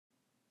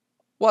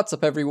What's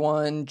up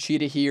everyone,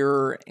 Cheetah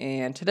here,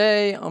 and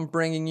today I'm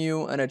bringing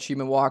you an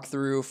achievement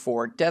walkthrough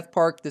for Death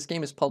Park. This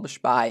game is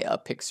published by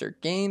EpiXR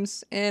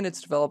Games, and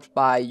it's developed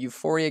by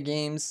Euphoria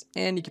Games,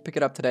 and you can pick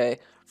it up today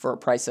for a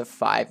price of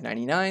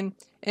 $5.99.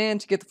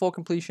 And to get the full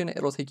completion,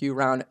 it'll take you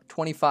around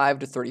 25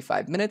 to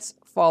 35 minutes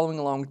following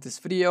along with this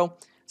video.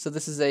 So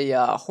this is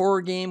a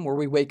horror game where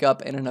we wake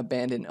up in an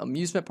abandoned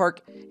amusement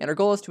park, and our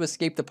goal is to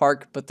escape the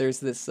park, but there's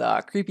this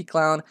creepy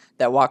clown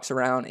that walks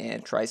around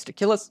and tries to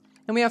kill us.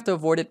 And we have to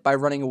avoid it by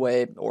running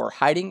away or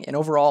hiding, and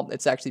overall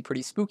it's actually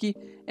pretty spooky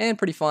and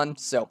pretty fun.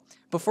 So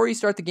before you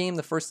start the game,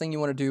 the first thing you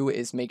want to do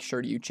is make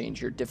sure you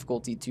change your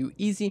difficulty to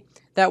easy.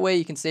 That way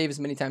you can save as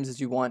many times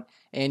as you want,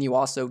 and you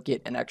also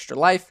get an extra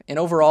life, and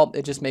overall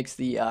it just makes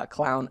the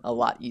clown a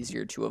lot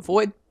easier to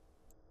avoid.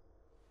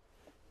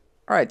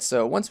 Alright,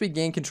 so once we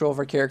gain control of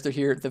our character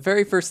here, the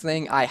very first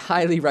thing I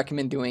highly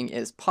recommend doing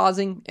is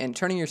pausing and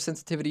turning your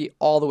sensitivity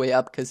all the way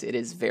up because it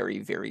is very,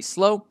 very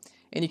slow.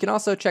 And you can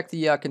also check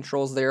the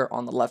controls there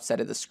on the left side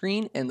of the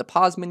screen in the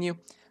pause menu.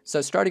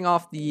 So starting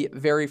off, the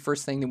very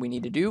first thing that we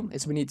need to do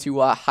is we need to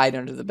hide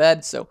under the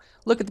bed. So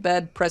look at the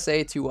bed, press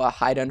A to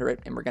hide under it,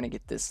 and we're going to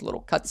get this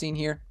little cutscene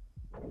here.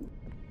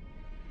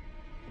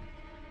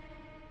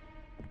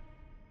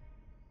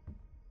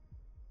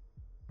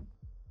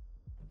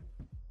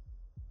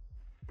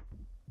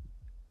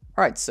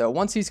 Alright, so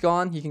once he's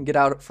gone, you can get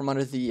out from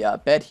under the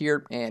bed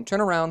here and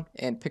turn around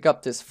and pick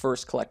up this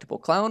first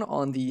collectible clown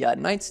on the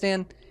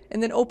nightstand,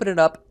 and then open it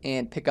up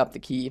and pick up the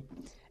key.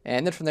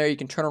 And then from there you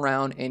can turn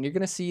around and you're going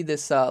to see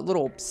this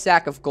little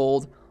sack of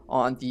gold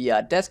on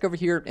the desk over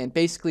here. And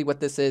basically what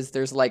this is,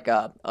 there's like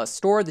a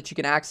store that you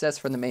can access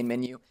from the main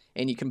menu,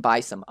 and you can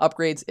buy some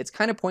upgrades. It's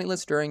kind of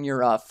pointless during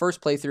your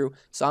first playthrough,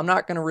 so I'm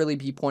not going to really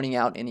be pointing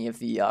out any of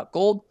the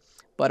gold.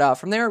 But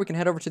from there, we can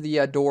head over to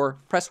the door,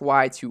 press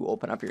Y to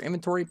open up your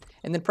inventory,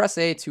 and then press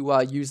A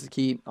to use the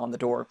key on the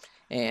door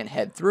and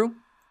head through.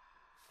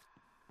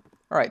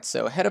 Alright,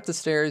 so head up the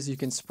stairs. You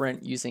can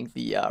sprint using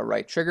the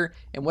right trigger,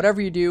 and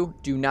whatever you do,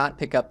 do not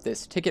pick up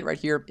this ticket right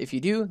here. If you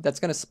do, that's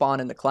going to spawn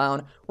in the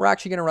clown. We're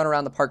actually going to run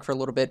around the park for a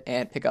little bit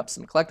and pick up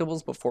some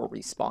collectibles before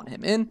we spawn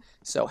him in.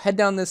 So head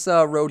down this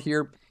road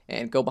here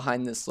and go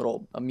behind this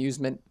little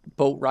amusement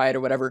boat ride or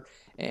whatever,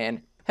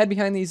 and head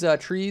behind these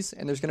trees,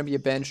 and there's going to be a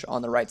bench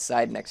on the right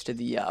side next to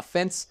the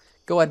fence.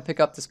 Go ahead and pick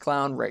up this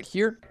clown right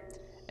here,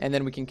 and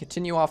then we can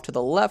continue off to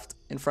the left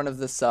in front of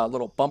this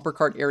little bumper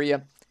cart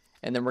area.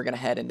 And then we're going to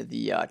head into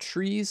the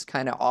trees,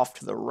 kind of off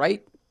to the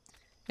right,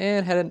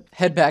 and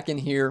head back in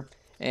here.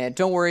 And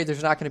don't worry,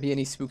 there's not going to be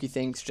any spooky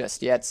things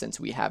just yet since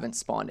we haven't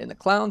spawned in the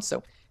clown.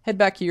 So head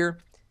back here,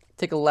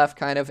 take a left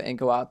kind of, and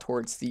go out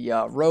towards the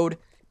road.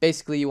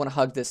 Basically, you want to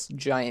hug this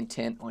giant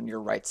tent on your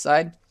right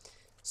side.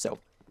 So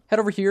head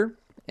over here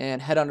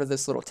and head under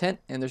this little tent,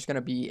 and there's going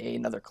to be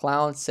another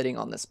clown sitting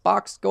on this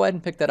box. Go ahead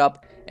and pick that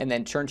up, and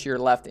then turn to your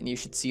left, and you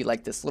should see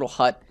like this little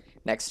hut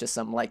next to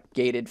some like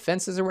gated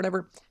fences or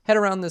whatever. Head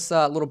around this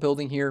little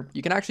building here.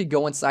 You can actually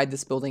go inside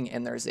this building,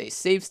 and there's a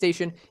save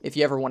station if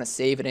you ever want to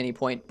save at any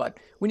point, but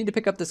we need to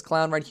pick up this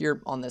clown right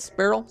here on this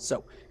barrel.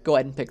 So go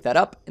ahead and pick that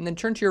up, and then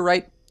turn to your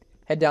right,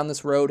 head down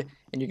this road,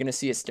 and you're going to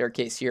see a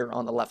staircase here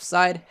on the left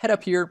side. Head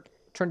up here,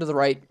 turn to the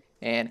right,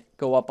 and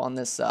go up on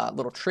this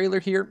little trailer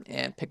here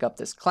and pick up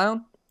this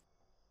clown.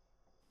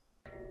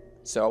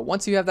 So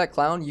once you have that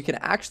clown, you can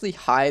actually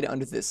hide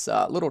under this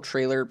little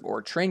trailer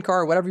or train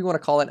car, whatever you want to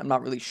call it. I'm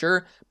not really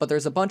sure, but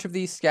there's a bunch of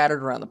these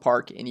scattered around the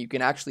park, and you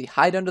can actually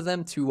hide under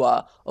them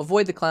to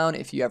avoid the clown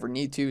if you ever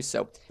need to.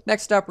 So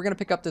next up, we're going to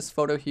pick up this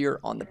photo here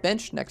on the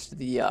bench next to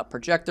the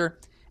projector,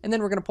 and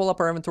then we're going to pull up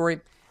our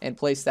inventory and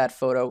place that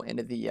photo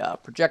into the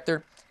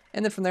projector.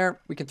 And then from there,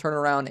 we can turn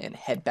around and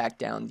head back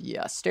down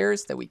the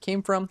stairs that we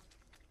came from.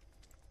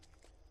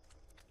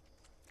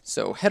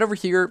 So head over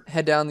here,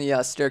 head down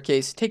the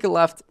staircase, take a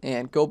left,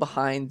 and go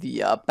behind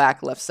the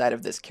back left side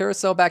of this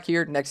carousel back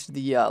here next to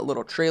the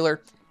little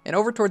trailer. And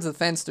over towards the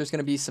fence, there's going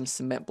to be some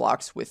cement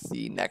blocks with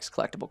the next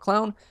collectible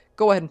clown.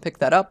 Go ahead and pick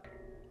that up.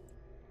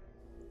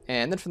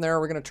 And then from there,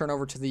 we're going to turn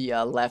over to the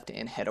left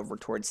and head over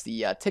towards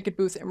the ticket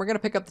booth. And we're going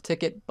to pick up the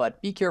ticket,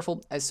 but be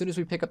careful. As soon as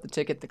we pick up the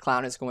ticket, the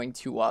clown is going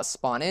to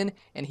spawn in.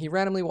 And he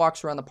randomly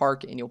walks around the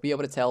park, and you'll be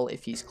able to tell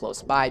if he's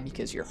close by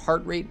because your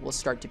heart rate will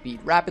start to beat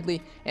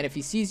rapidly. And if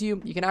he sees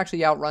you, you can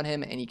actually outrun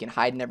him, and you can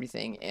hide and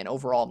everything. And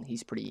overall,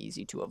 he's pretty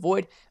easy to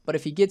avoid. But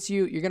if he gets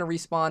you, you're going to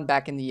respawn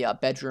back in the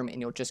bedroom, and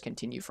you'll just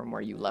continue from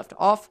where you left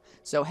off.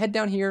 So head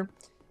down here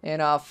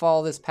and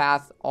follow this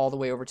path all the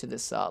way over to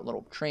this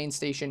little train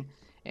station.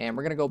 And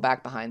we're going to go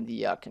back behind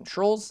the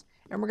controls,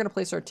 and we're going to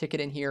place our ticket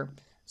in here.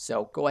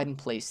 So go ahead and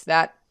place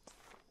that.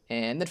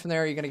 And then from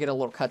there, you're going to get a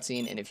little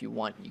cutscene, and if you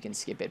want, you can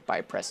skip it by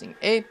pressing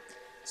A.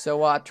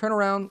 So turn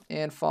around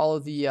and follow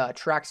the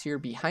tracks here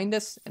behind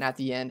us. And at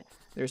the end,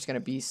 there's going to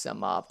be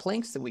some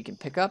planks that we can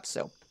pick up.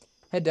 So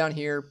head down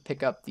here,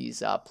 pick up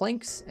these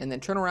planks, and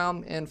then turn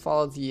around and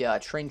follow the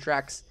train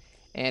tracks.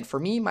 And for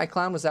me, my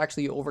clown was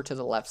actually over to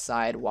the left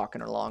side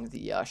walking along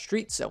the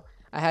street. So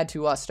I had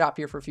to stop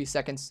here for a few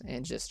seconds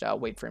and just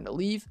wait for him to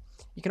leave.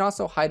 You can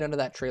also hide under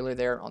that trailer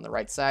there on the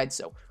right side.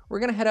 So we're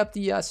going to head up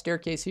the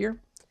staircase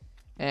here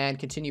and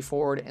continue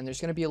forward. And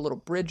there's going to be a little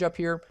bridge up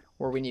here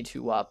where we need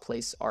to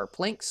place our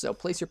planks. So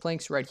place your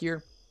planks right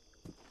here.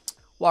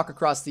 Walk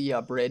across the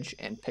bridge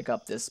and pick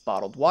up this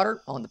bottled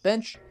water on the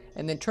bench.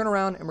 And then turn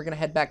around and we're going to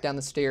head back down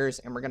the stairs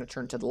and we're going to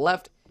turn to the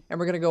left. And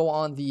we're going to go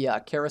on the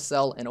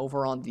carousel, and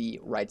over on the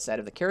right side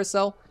of the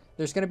carousel,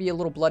 there's going to be a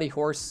little bloody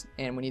horse,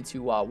 and we need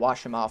to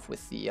wash him off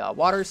with the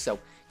water. So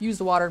use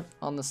the water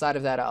on the side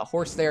of that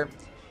horse there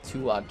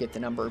to get the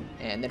number,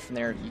 and then from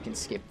there you can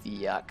skip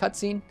the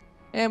cutscene,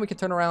 and we can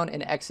turn around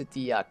and exit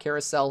the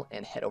carousel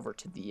and head over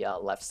to the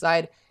left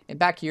side. And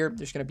back here,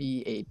 there's going to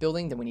be a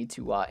building that we need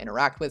to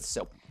interact with.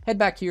 So head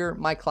back here.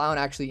 My clown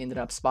actually ended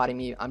up spotting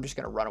me. I'm just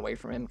going to run away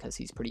from him because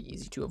he's pretty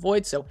easy to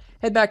avoid. So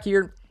head back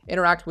here,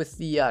 interact with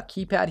the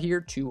keypad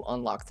here to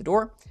unlock the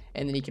door,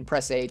 and then you can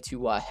press A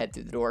to head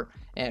through the door.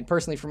 And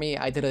personally for me,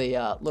 I did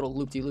a little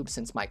loop-de-loop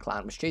since my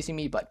clown was chasing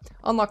me, but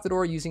unlock the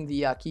door using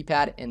the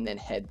keypad and then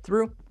head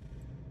through.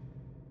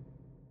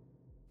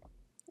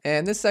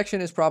 And this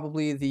section is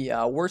probably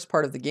the worst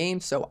part of the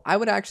game, so I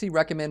would actually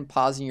recommend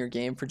pausing your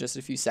game for just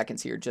a few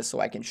seconds here just so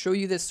I can show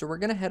you this. So we're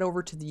going to head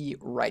over to the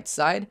right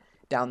side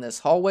down this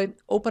hallway,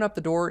 open up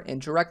the door,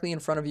 and directly in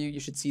front of you, you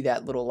should see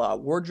that little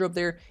wardrobe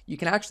there. You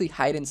can actually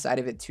hide inside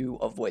of it to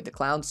avoid the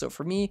clown. So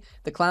for me,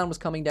 the clown was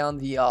coming down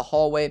the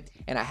hallway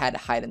and I had to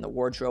hide in the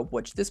wardrobe,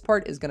 which this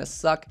part is going to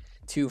suck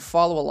to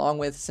follow along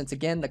with, since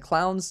again the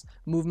clown's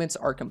movements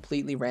are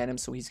completely random,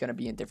 so he's going to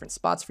be in different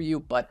spots for you.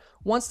 But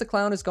once the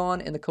clown is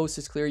gone and the coast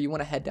is clear, you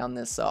want to head down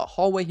this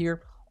hallway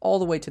here all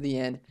the way to the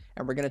end,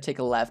 and we're going to take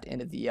a left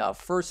into the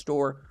first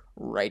door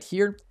right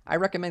here. I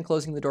recommend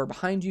closing the door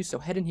behind you, so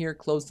head in here,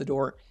 close the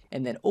door,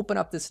 and then open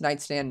up this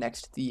nightstand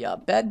next to the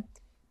bed,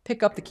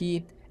 pick up the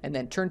key, and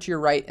then turn to your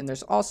right, and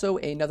there's also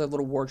another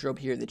little wardrobe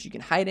here that you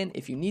can hide in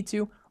if you need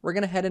to. We're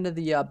going to head into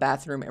the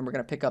bathroom, and we're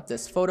going to pick up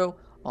this photo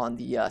on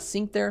the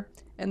sink there,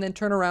 and then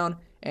turn around,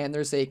 and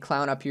there's a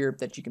clown up here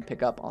that you can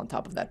pick up on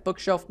top of that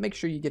bookshelf. Make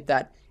sure you get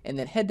that, and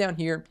then head down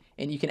here,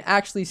 and you can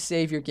actually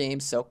save your game.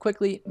 So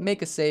quickly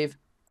make a save.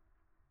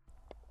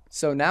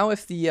 So now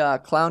if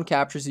the clown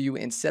captures you,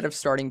 instead of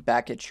starting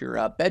back at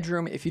your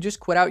bedroom, if you just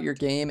quit out your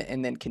game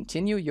and then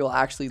continue, you'll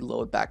actually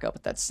load back up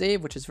at that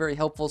save, which is very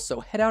helpful.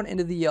 So head out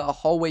into the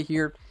hallway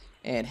here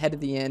and head to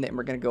the end, and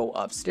we're going to go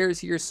upstairs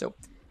here. So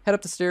head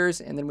up the stairs,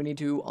 and then we need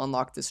to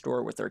unlock this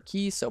door with our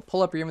key. So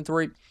pull up your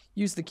inventory,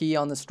 use the key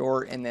on this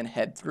door, and then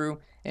head through,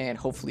 and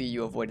hopefully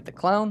you avoided the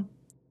clown.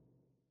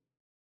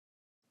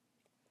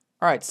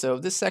 Alright, so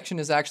this section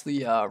is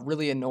actually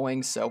really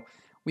annoying, so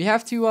we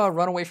have to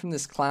run away from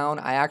this clown.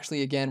 I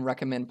actually, again,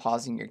 recommend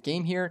pausing your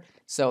game here.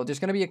 So there's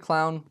going to be a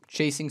clown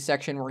chasing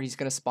section where he's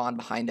going to spawn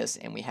behind us,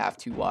 and we have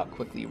to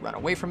quickly run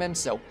away from him.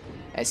 So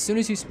as soon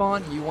as you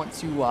spawn, you want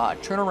to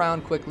turn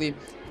around quickly,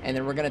 and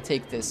then we're going to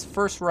take this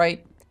first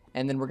right,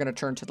 and then we're going to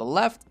turn to the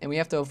left, and we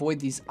have to avoid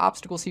these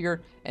obstacles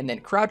here, and then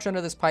crouch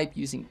under this pipe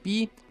using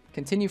B,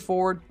 continue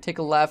forward, take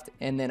a left,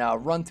 and then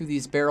run through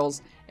these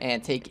barrels,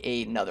 and take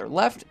another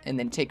left, and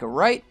then take a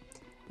right,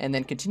 and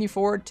then continue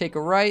forward, take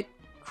a right,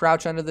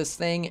 crouch under this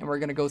thing, and we're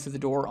going to go through the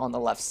door on the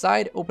left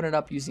side, open it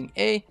up using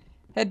A,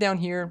 head down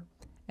here,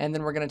 and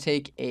then we're going to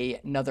take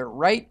another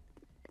right,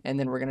 and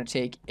then we're going to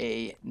take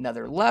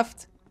another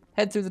left,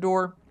 head through the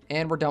door,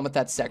 and we're done with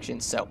that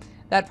section. So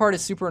that part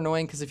is super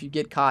annoying because if you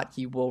get caught,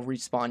 he will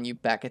respawn you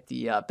back at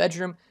the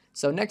bedroom.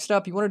 So next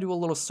up, you want to do a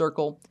little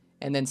circle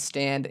and then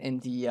stand in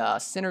the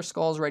center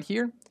skulls right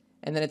here,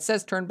 and then it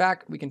says turn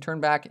back. We can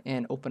turn back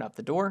and open up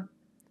the door.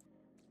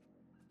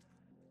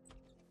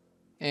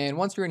 And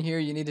once you're in here,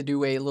 you need to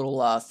do a little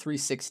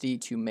 360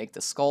 to make the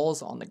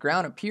skulls on the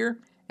ground appear,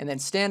 and then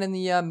stand in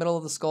the middle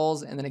of the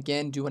skulls, and then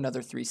again do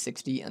another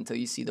 360 until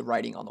you see the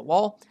writing on the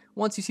wall.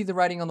 Once you see the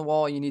writing on the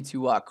wall, you need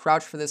to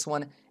crouch for this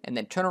one, and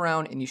then turn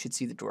around, and you should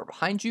see the door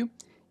behind you,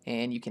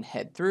 and you can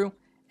head through.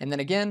 And then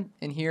again,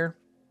 in here,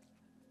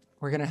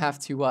 we're going to have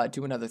to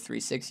do another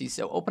 360.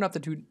 So open up the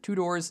two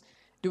doors,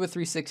 do a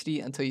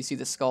 360 until you see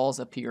the skulls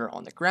appear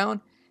on the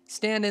ground,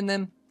 stand in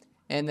them,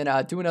 and then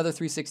do another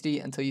 360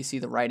 until you see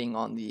the writing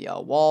on the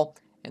wall.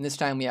 And this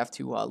time we have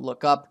to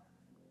look up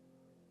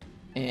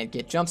and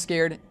get jump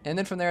scared. And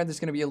then from there, there's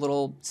going to be a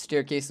little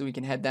staircase that we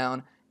can head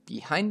down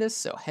behind us.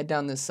 So head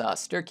down this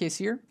staircase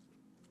here.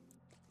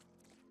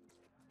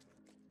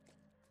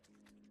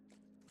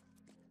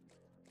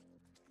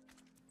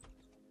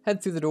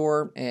 Head through the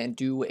door and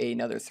do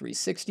another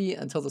 360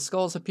 until the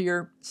skulls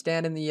appear.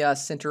 Stand in the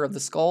center of the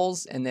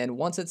skulls, and then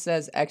once it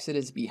says exit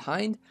is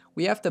behind,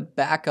 we have to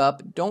back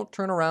up. Don't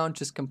turn around,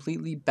 just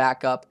completely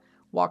back up.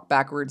 Walk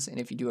backwards, and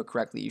if you do it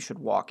correctly, you should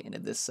walk into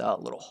this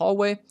little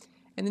hallway,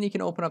 and then you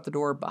can open up the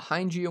door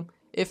behind you.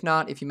 If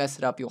not, if you mess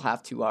it up, you'll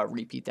have to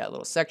repeat that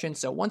little section.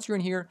 So once you're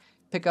in here,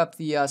 pick up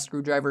the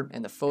screwdriver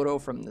and the photo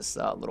from this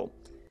little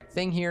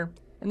thing here,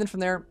 and then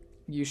from there,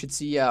 you should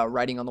see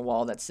writing on the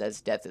wall that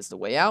says death is the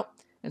way out.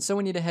 And so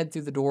we need to head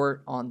through the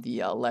door on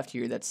the left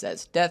here that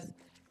says death.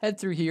 Head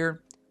through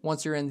here,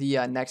 Once you're in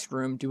the next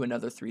room, do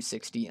another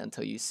 360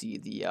 until you see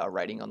the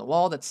writing on the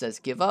wall that says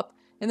give up.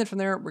 And then from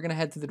there, we're going to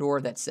head to the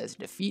door that says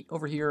defeat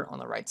over here on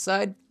the right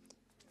side.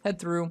 Head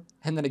through,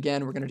 and then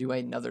again, we're going to do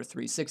another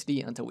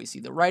 360 until we see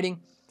the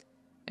writing.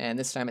 And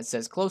this time it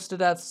says close to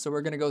death, so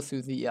we're going to go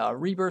through the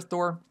rebirth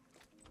door.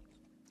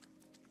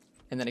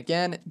 And then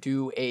again,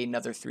 do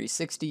another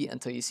 360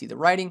 until you see the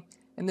writing.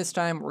 And this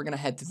time, we're going to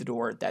head to the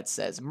door that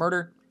says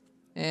murder.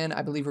 And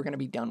I believe we're going to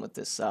be done with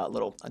this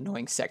little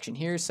annoying section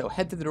here. So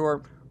head to the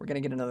door, we're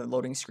going to get another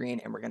loading screen,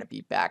 and we're going to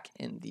be back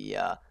in the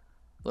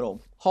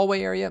little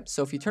hallway area.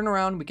 So if you turn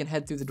around, we can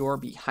head through the door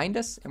behind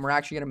us, and we're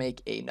actually going to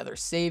make another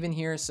save in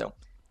here. So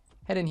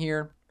head in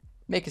here,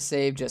 make a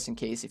save just in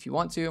case if you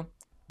want to.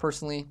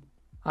 Personally,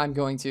 I'm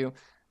going to.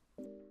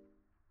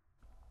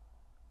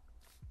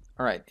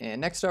 All right, and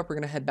next up, we're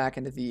going to head back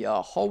into the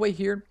hallway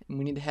here, and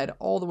we need to head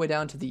all the way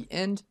down to the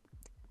end.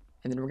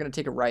 And then we're going to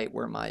take a right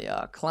where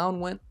my clown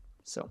went.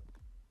 So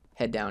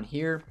head down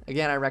here.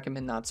 Again, I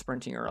recommend not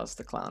sprinting or else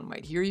the clown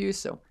might hear you.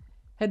 So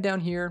head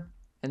down here,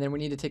 and then we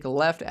need to take a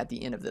left at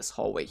the end of this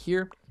hallway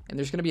here. And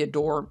there's going to be a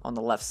door on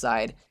the left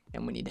side,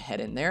 and we need to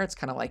head in there. It's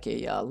kind of like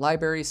a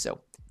library,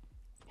 so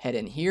head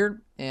in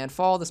here and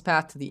follow this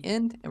path to the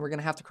end, and we're going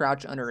to have to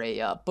crouch under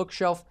a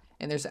bookshelf.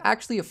 And there's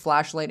actually a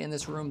flashlight in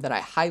this room that I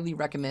highly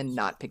recommend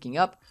not picking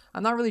up.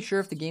 I'm not really sure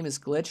if the game is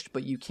glitched,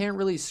 but you can't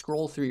really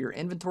scroll through your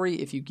inventory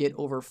if you get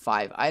over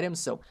 5 items.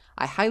 So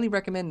I highly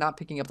recommend not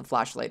picking up the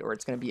flashlight, or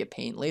it's going to be a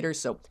pain later.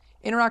 So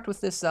interact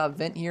with this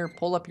vent here,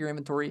 pull up your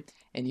inventory,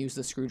 and use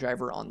the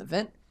screwdriver on the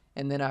vent.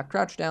 And then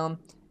crouch down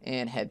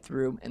and head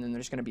through. And then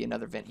there's going to be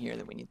another vent here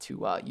that we need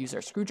to use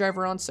our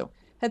screwdriver on. So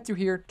head through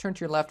here, turn to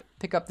your left,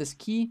 pick up this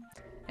key,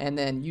 and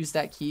then use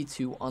that key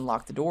to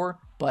unlock the door.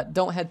 But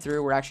don't head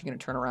through. We're actually going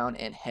to turn around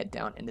and head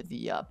down into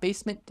the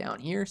basement down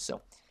here.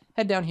 So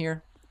head down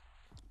here.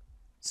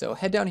 So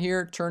head down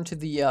here, turn to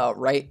the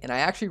right, and I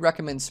actually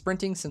recommend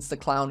sprinting since the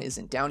clown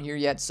isn't down here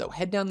yet. So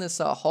head down this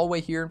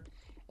hallway here,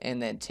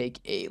 and then take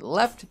a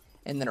left,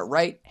 and then a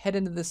right. Head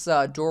into this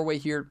doorway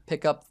here,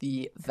 pick up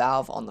the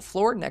valve on the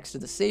floor next to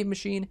the save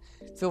machine.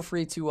 Feel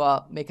free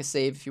to make a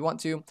save if you want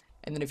to.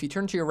 And then if you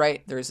turn to your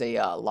right, there's a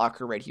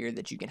locker right here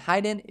that you can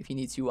hide in if you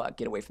need to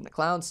get away from the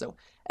clown. So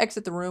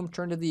exit the room,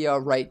 turn to the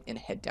right, and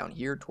head down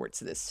here towards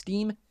this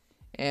steam.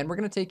 And we're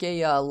going to take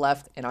a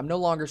left, and I'm no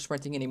longer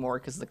sprinting anymore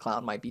because the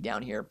clown might be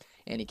down here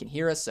and he can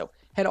hear us. So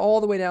head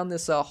all the way down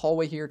this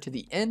hallway here to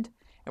the end,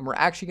 and we're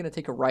actually going to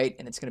take a right,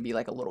 and it's going to be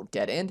like a little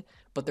dead end.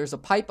 But there's a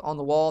pipe on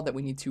the wall that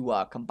we need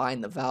to combine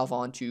the valve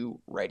onto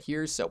right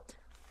here. So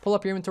pull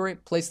up your inventory,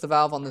 place the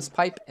valve on this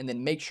pipe, and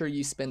then make sure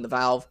you spin the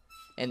valve,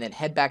 and then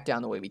head back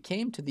down the way we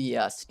came to the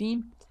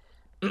steam.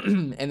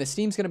 And the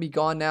steam's going to be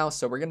gone now,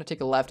 so we're going to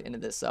take a left into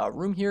this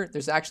room here.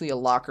 There's actually a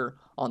locker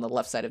on the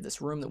left side of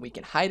this room that we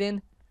can hide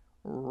in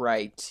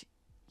right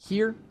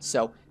here.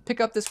 So pick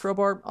up this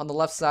crowbar on the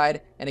left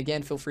side, and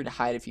again, feel free to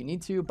hide if you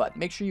need to, but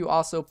make sure you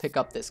also pick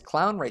up this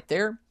clown right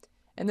there.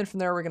 And then from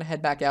there, we're going to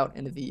head back out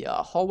into the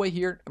hallway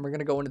here, and we're going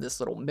to go into this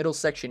little middle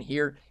section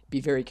here.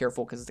 Be very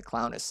careful because the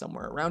clown is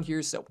somewhere around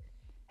here. So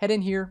head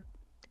in here,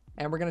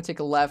 and we're going to take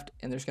a left,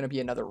 and there's going to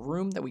be another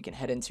room that we can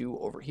head into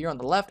over here on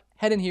the left.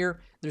 Head in here.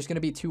 There's going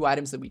to be 2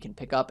 items that we can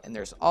pick up, and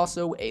there's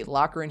also a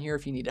locker in here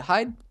if you need to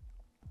hide.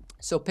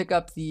 So pick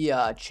up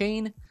the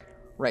chain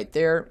right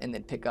there, and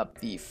then pick up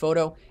the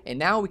photo. And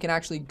now we can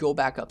actually go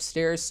back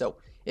upstairs. So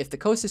if the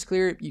coast is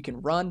clear, you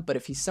can run, but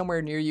if he's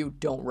somewhere near you,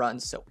 don't run.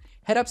 So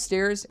head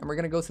upstairs, and we're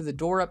going to go through the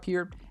door up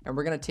here, and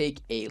we're going to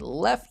take a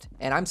left,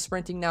 and I'm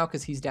sprinting now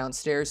because he's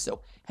downstairs.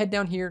 So head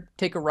down here,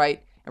 take a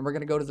right, and we're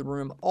going to go to the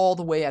room all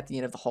the way at the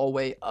end of the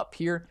hallway up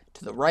here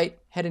to the right.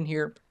 Head in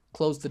here,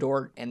 close the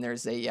door, and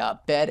there's a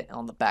bed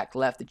on the back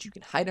left that you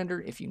can hide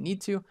under if you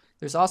need to.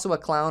 There's also a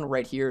clown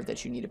right here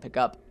that you need to pick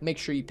up. Make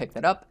sure you pick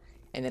that up,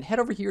 and then head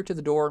over here to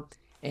the door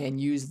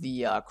and use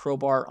the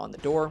crowbar on the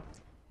door,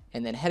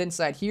 and then head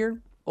inside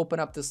here, open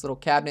up this little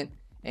cabinet,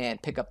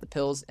 and pick up the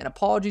pills. And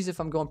apologies if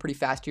I'm going pretty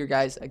fast here,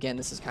 guys. Again,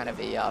 this is kind of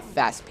a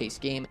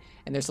fast-paced game,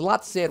 and there's a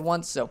lot to say at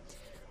once. So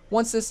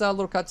once this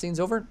little cutscene's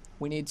over,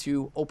 we need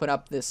to open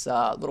up this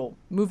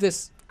move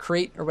this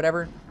crate or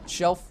whatever,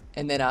 shelf,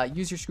 and then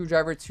use your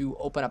screwdriver to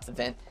open up the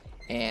vent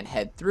and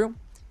head through.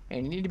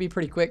 And you need to be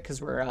pretty quick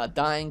because we're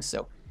dying.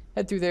 So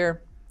head through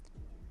there,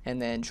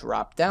 and then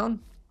drop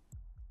down,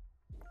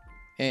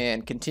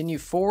 and continue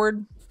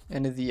forward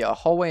into the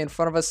hallway in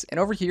front of us. And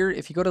over here,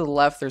 if you go to the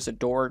left, there's a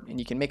door, and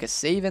you can make a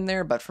save in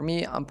there. But for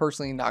me, I'm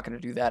personally not going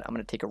to do that. I'm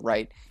going to take a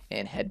right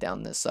and head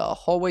down this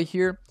hallway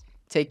here.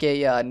 Take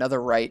another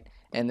right,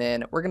 and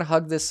then we're going to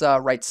hug this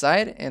right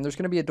side. And there's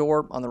going to be a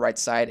door on the right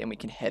side, and we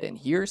can head in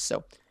here.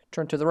 So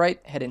turn to the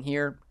right, head in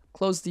here,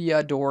 close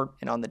the door,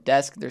 and on the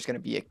desk, there's going to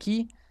be a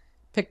key.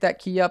 Pick that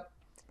key up.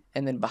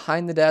 And then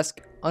behind the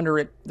desk, under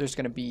it, there's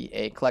going to be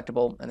a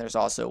collectible, and there's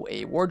also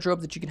a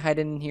wardrobe that you can hide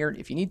in here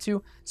if you need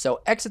to. So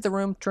exit the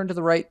room, turn to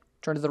the right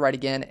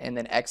again, and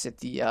then exit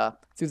the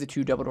through the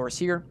 2 double doors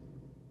here.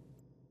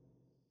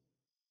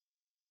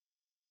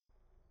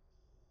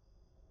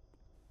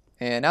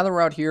 And now that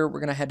we're out here, we're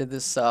going to head to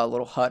this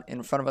little hut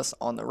in front of us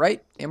on the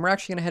right. And we're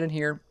actually going to head in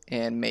here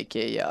and make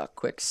a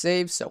quick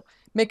save. So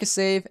make a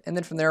save, and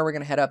then from there we're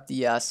going to head up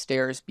the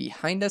stairs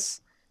behind us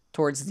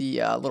towards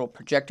the little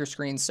projector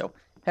screen. So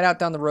head out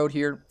down the road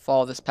here,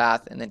 follow this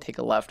path, and then take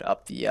a left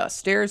up the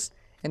stairs.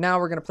 And now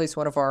we're going to place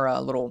one of our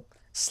little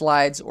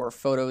slides or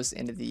photos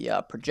into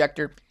the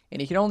projector.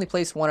 And you can only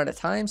place one at a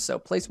time, so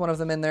place one of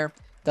them in there.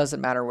 Doesn't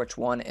matter which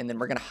one. And then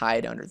we're going to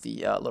hide under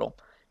the little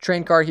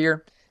train car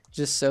here,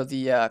 just so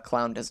the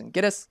clown doesn't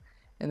get us.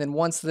 And then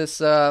once this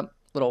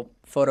little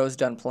photo is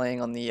done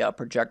playing on the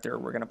projector,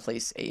 we're going to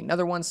place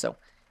another one. So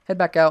head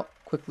back out,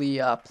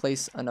 quickly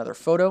place another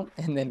photo,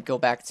 and then go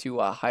back to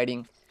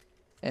hiding.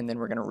 And then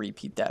we're going to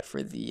repeat that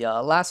for the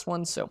last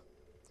one. So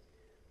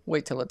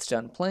wait till it's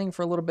done playing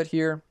for a little bit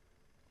here,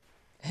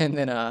 and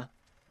then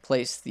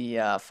place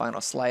the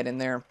final slide in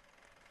there.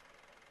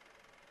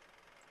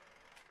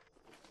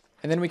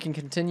 And then we can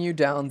continue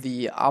down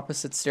the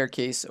opposite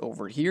staircase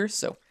over here.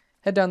 So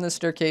head down this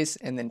staircase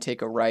and then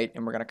take a right,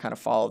 and we're going to kind of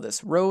follow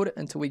this road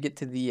until we get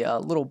to the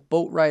little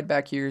boat ride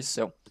back here.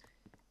 So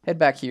head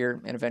back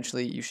here, and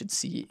eventually you should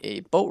see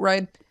a boat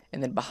ride.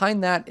 And then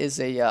behind that is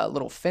a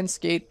little fence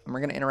gate, and we're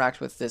going to interact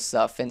with this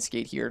fence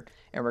gate here,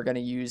 and we're going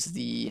to use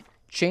the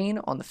chain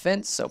on the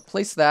fence. So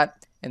place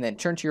that, and then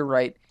turn to your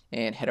right,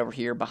 and head over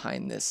here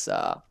behind this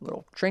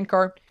little train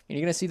car. And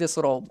you're going to see this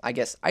little, I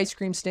guess, ice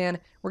cream stand.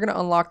 We're going to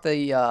unlock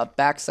the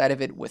back side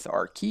of it with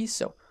our key.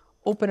 So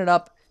open it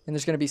up, and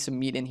there's going to be some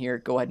meat in here.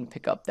 Go ahead and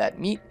pick up that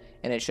meat,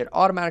 and it should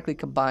automatically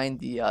combine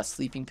the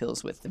sleeping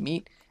pills with the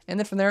meat. And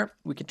then from there,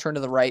 we can turn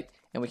to the right,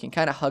 and we can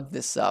kind of hug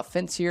this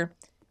fence here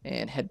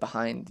and head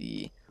behind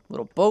the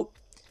little boat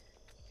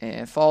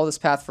and follow this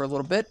path for a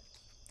little bit.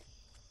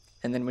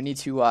 And then we need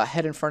to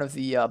head in front of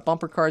the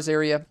bumper cars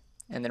area,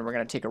 and then we're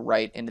going to take a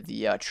right into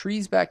the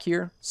trees back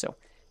here. So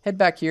head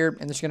back here,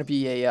 and there's going to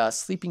be a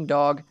sleeping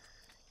dog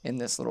in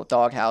this little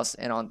dog house,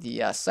 and on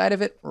the side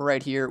of it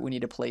right here we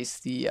need to place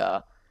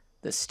the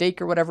steak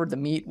or whatever, the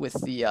meat with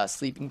the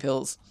sleeping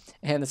pills,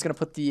 and it's going to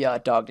put the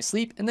dog to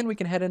sleep. And then we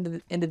can head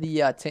into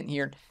the tent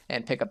here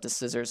and pick up the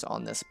scissors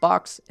on this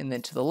box. And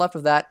then to the left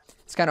of that,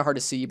 it's kind of hard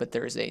to see, but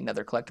there's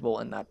another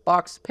collectible in that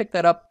box. Pick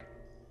that up,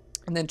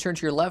 and then turn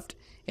to your left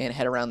and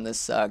head around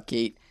this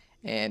gate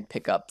and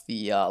pick up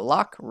the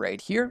lock right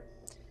here.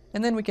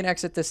 And then we can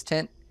exit this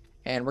tent,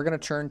 and we're going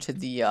to turn to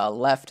the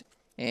left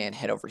and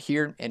head over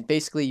here. And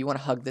basically you want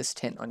to hug this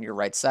tent on your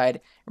right side,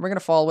 and we're going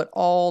to follow it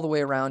all the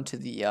way around to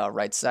the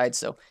right side.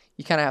 So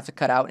you kind of have to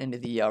cut out into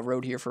the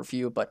road here for a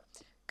few, but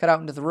cut out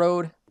into the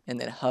road and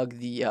then hug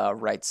the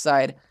right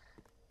side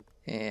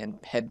and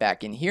head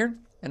back in here.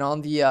 And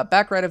on the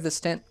back right of this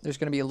tent, there's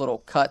going to be a little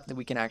cut that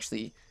we can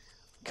actually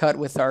cut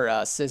with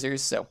our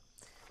scissors. So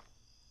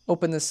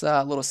open this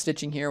little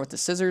stitching here with the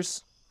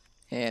scissors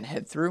and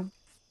head through.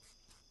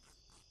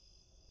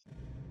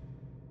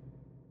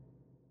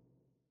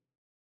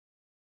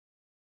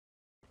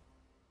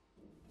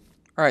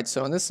 Alright,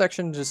 so in this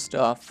section, just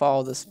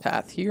follow this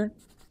path here.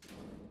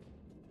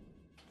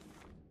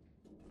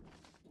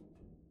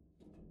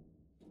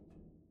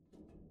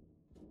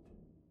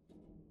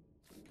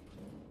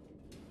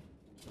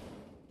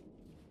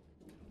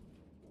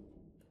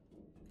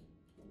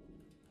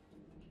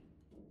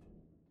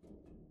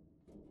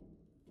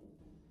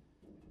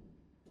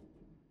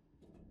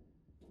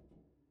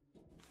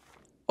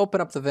 Open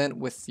up the vent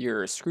with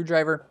your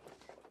screwdriver,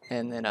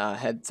 and then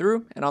head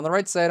through. And on the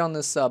right side on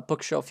this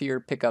bookshelf here,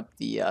 pick up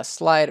the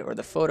slide or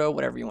the photo,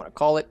 whatever you want to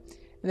call it.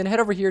 And then head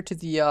over here to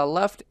the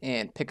left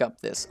and pick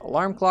up this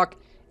alarm clock.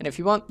 And if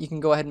you want, you can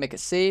go ahead and make a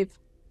save.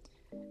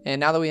 And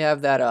now that we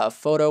have that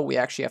photo, we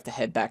actually have to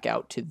head back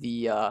out to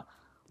the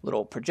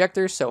little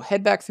projector. So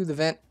head back through the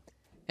vent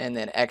and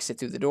then exit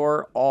through the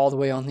door all the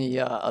way on the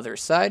other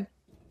side.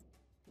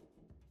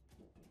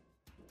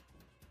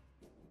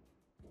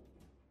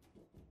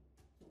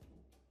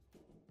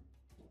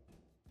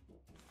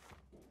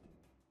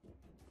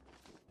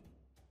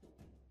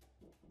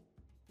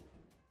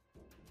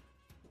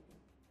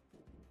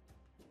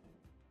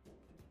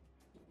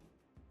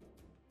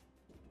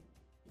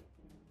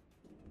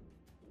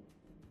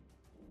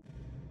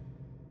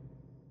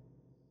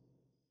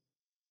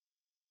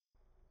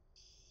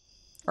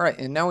 All right,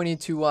 and now we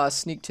need to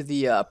sneak to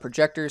the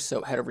projector,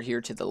 so head over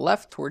here to the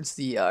left towards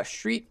the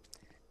street.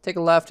 Take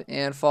a left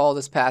and follow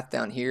this path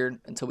down here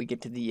until we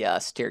get to the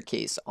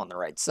staircase on the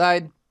right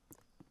side.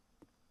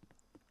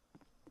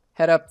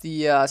 Head up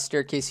the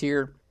staircase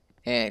here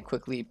and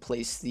quickly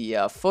place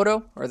the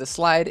photo or the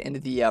slide into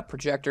the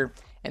projector.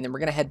 And then we're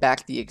going to head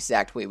back the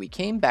exact way we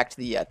came, back to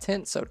the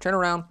tent. So turn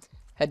around,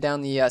 head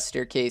down the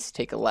staircase,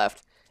 take a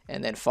left,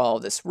 and then follow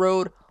this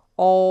road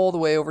all the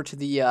way over to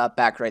the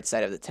back right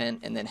side of the tent,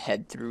 and then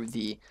head through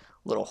the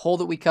little hole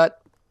that we cut.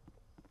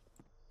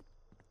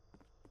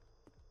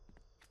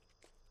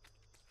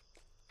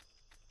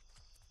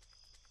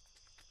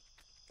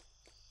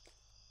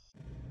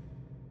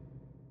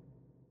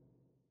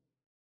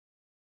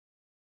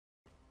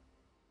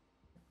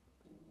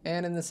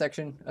 And in this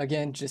section,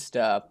 again, just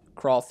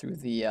crawl through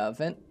the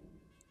vent.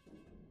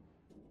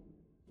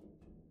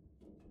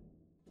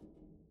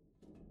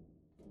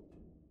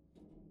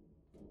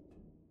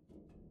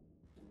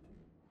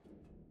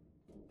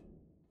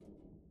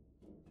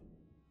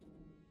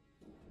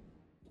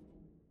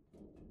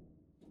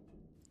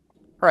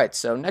 Alright,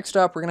 so next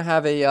up we're going to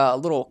have a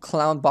little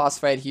clown boss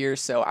fight here,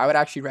 so I would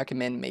actually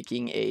recommend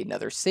making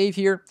another save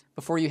here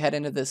before you head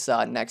into this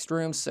next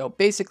room. So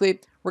basically,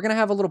 we're going to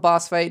have a little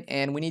boss fight,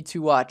 and we need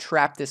to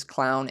trap this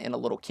clown in a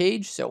little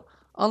cage. So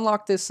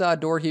unlock this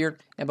door here,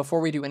 and before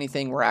we do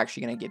anything, we're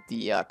actually going to get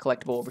the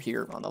collectible over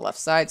here on the left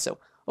side. So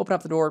open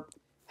up the door,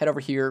 head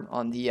over here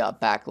on the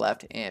back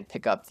left and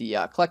pick up the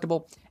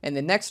collectible. And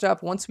then next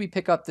up, once we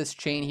pick up this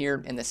chain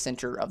here in the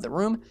center of the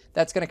room,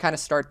 that's going to kind of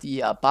start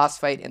the boss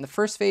fight. And the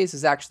first phase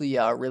is actually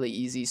really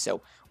easy.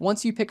 So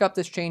once you pick up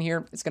this chain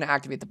here, it's going to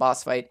activate the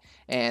boss fight,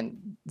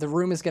 and the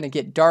room is going to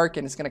get dark,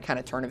 and it's going to kind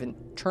of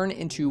turn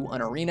into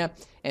an arena.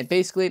 And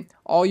basically,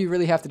 all you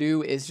really have to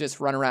do is just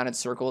run around in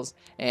circles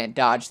and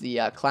dodge the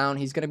clown.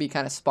 He's going to be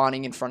kind of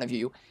spawning in front of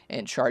you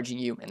and charging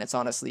you, and it's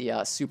honestly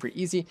super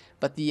easy.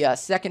 But the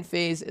second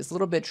phase is a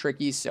little bit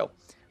tricky. So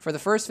for the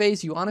first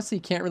phase, you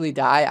honestly can't really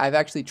die. I've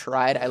actually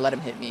tried. I let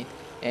him hit me,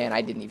 and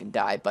I didn't even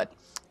die. But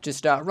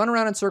just run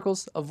around in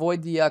circles,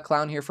 avoid the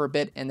clown here for a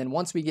bit, and then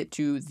once we get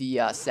to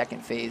the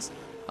second phase,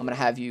 I'm going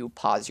to have you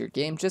pause your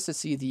game just to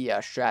see the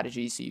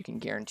strategy so you can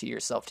guarantee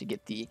yourself to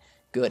get the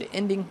good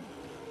ending.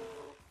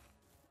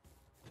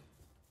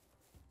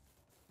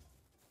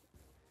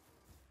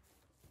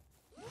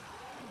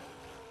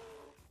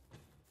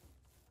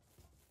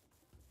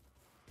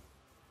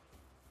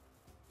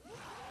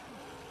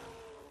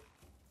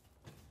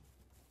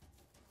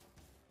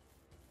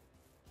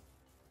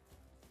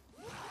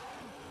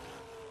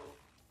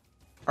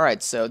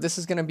 Alright, so this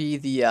is going to be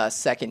the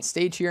second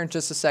stage here in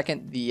just a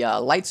second. The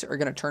lights are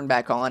going to turn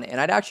back on,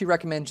 and I'd actually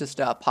recommend just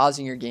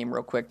pausing your game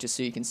real quick just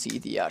so you can see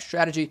the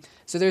strategy.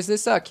 So there's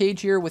this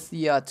cage here with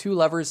the two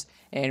levers,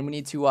 and we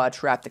need to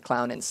trap the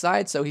clown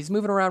inside. So he's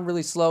moving around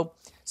really slow,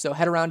 so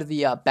head around to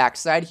the back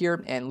side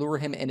here and lure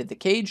him into the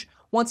cage.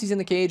 Once he's in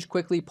the cage,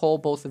 quickly pull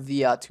both of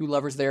the two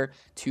levers there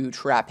to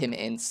trap him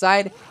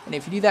inside. And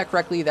if you do that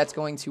correctly, that's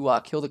going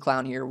to kill the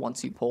clown here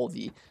once you pull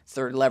the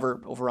third lever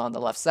over on the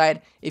left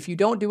side. If you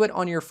don't do it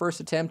on your first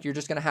attempt, you're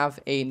just going to have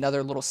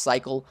another little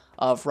cycle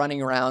of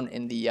running around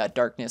in the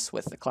darkness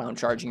with the clown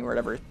charging or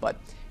whatever. But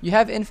you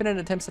have infinite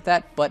attempts at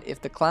that, but if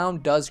the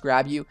clown does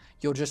grab you,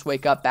 you'll just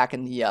wake up back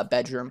in the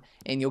bedroom,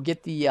 and you'll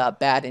get the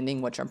bad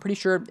ending, which I'm pretty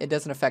sure it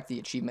doesn't affect the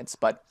achievements.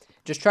 But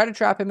just try to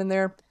trap him in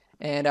there.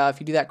 And if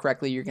you do that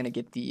correctly, you're going to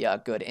get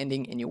the good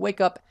ending, and you wake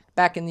up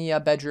back in the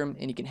bedroom,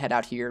 and you can head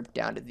out here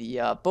down to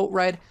the boat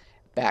ride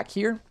back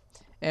here.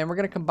 And we're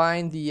going to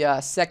combine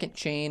the second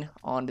chain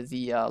onto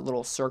the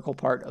little circle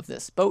part of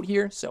this boat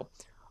here. So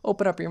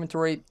open up your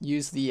inventory,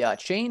 use the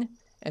chain,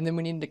 and then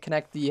we need to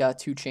connect the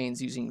two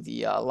chains using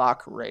the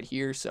lock right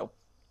here. So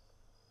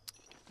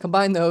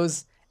combine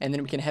those, and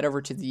then we can head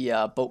over to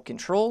the boat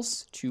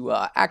controls to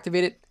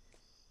activate it.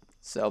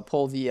 So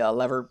pull the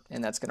lever,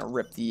 and that's going to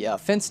rip the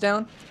fence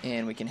down,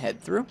 and we can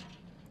head through.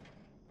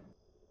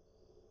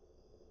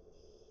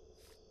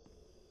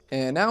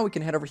 And now we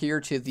can head over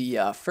here to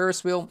the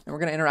Ferris wheel, and we're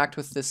going to interact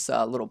with this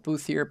little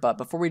booth here. But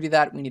before we do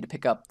that, we need to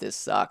pick up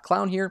this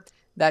clown here.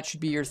 That should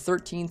be your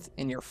 13th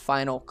and your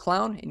final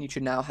clown, and you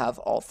should now have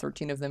all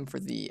 13 of them for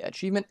the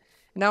achievement.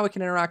 And now we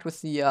can interact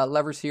with the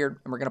levers here,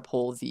 and we're going to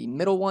pull the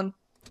middle one,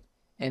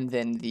 and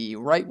then the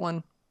right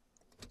one,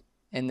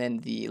 and then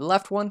the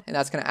left one, and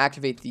that's going to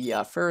activate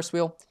the Ferris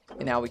wheel.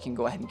 And now we can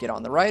go ahead and get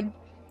on the ride.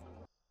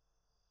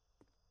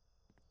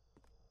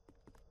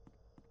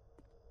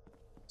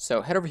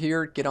 So head over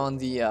here, get on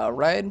the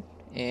ride,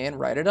 and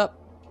ride it up.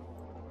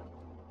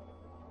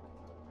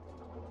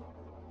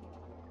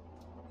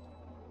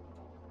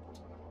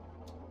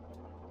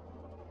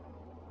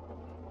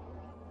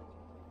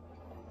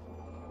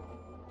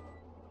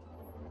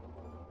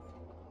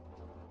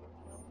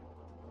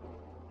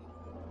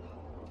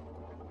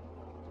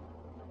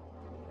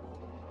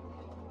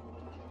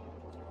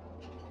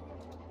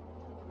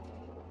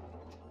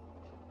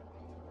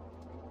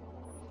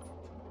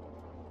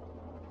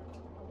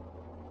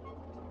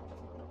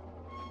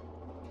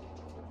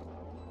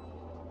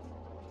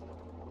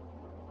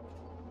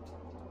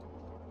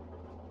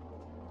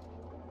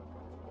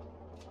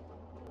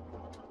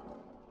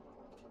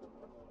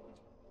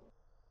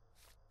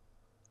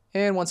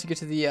 And once you get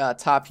to the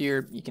top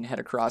here, you can head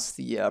across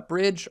the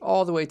bridge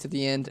all the way to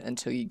the end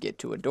until you get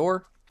to a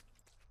door.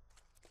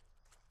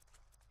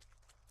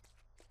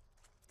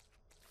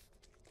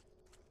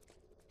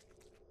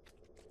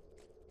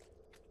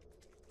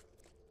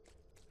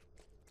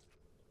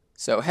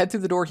 So head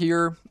through the door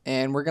here,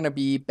 and we're going to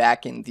be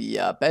back in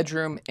the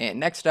bedroom. And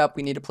next up,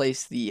 we need to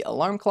place the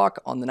alarm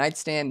clock on the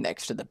nightstand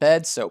next to the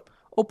bed. So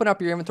open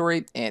up your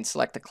inventory and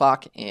select the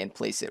clock and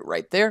place it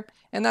right there.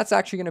 And that's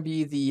actually going to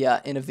be the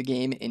end of the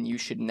game, and you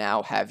should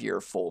now have your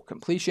full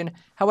completion.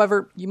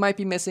 However, you might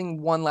be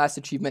missing one last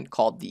achievement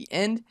called the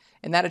end,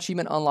 and that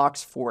achievement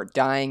unlocks for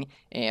dying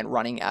and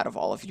running out of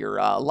all of your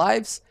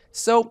lives.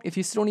 So if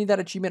you still need that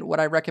achievement,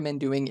 what I recommend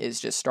doing is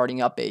just starting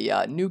up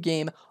a new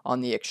game on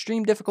the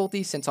extreme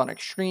difficulty, since on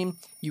extreme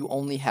you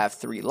only have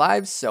 3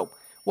 lives. So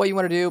what you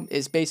want to do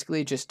is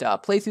basically just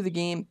play through the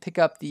game, pick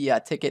up the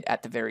ticket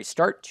at the very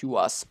start to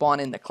spawn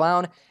in the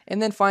clown,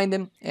 and then find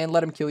him and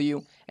let him kill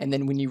you. And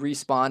then when you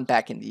respawn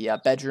back in the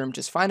bedroom,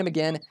 just find him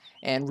again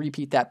and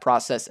repeat that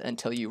process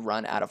until you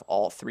run out of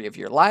all 3 of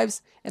your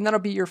lives. And that'll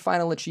be your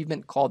final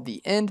achievement called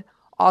the end.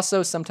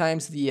 Also,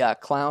 sometimes the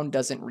clown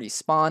doesn't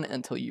respawn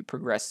until you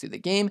progress through the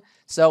game,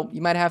 so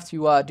you might have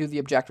to do the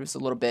objectives a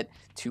little bit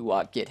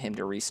to get him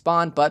to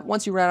respawn, but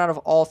once you run out of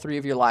all 3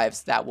 of your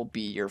lives, that will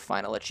be your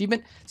final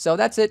achievement. So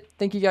that's it.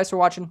 Thank you guys for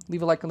watching.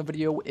 Leave a like on the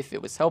video if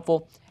it was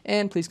helpful,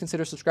 and please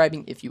consider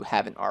subscribing if you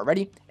haven't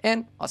already,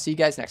 and I'll see you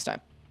guys next time.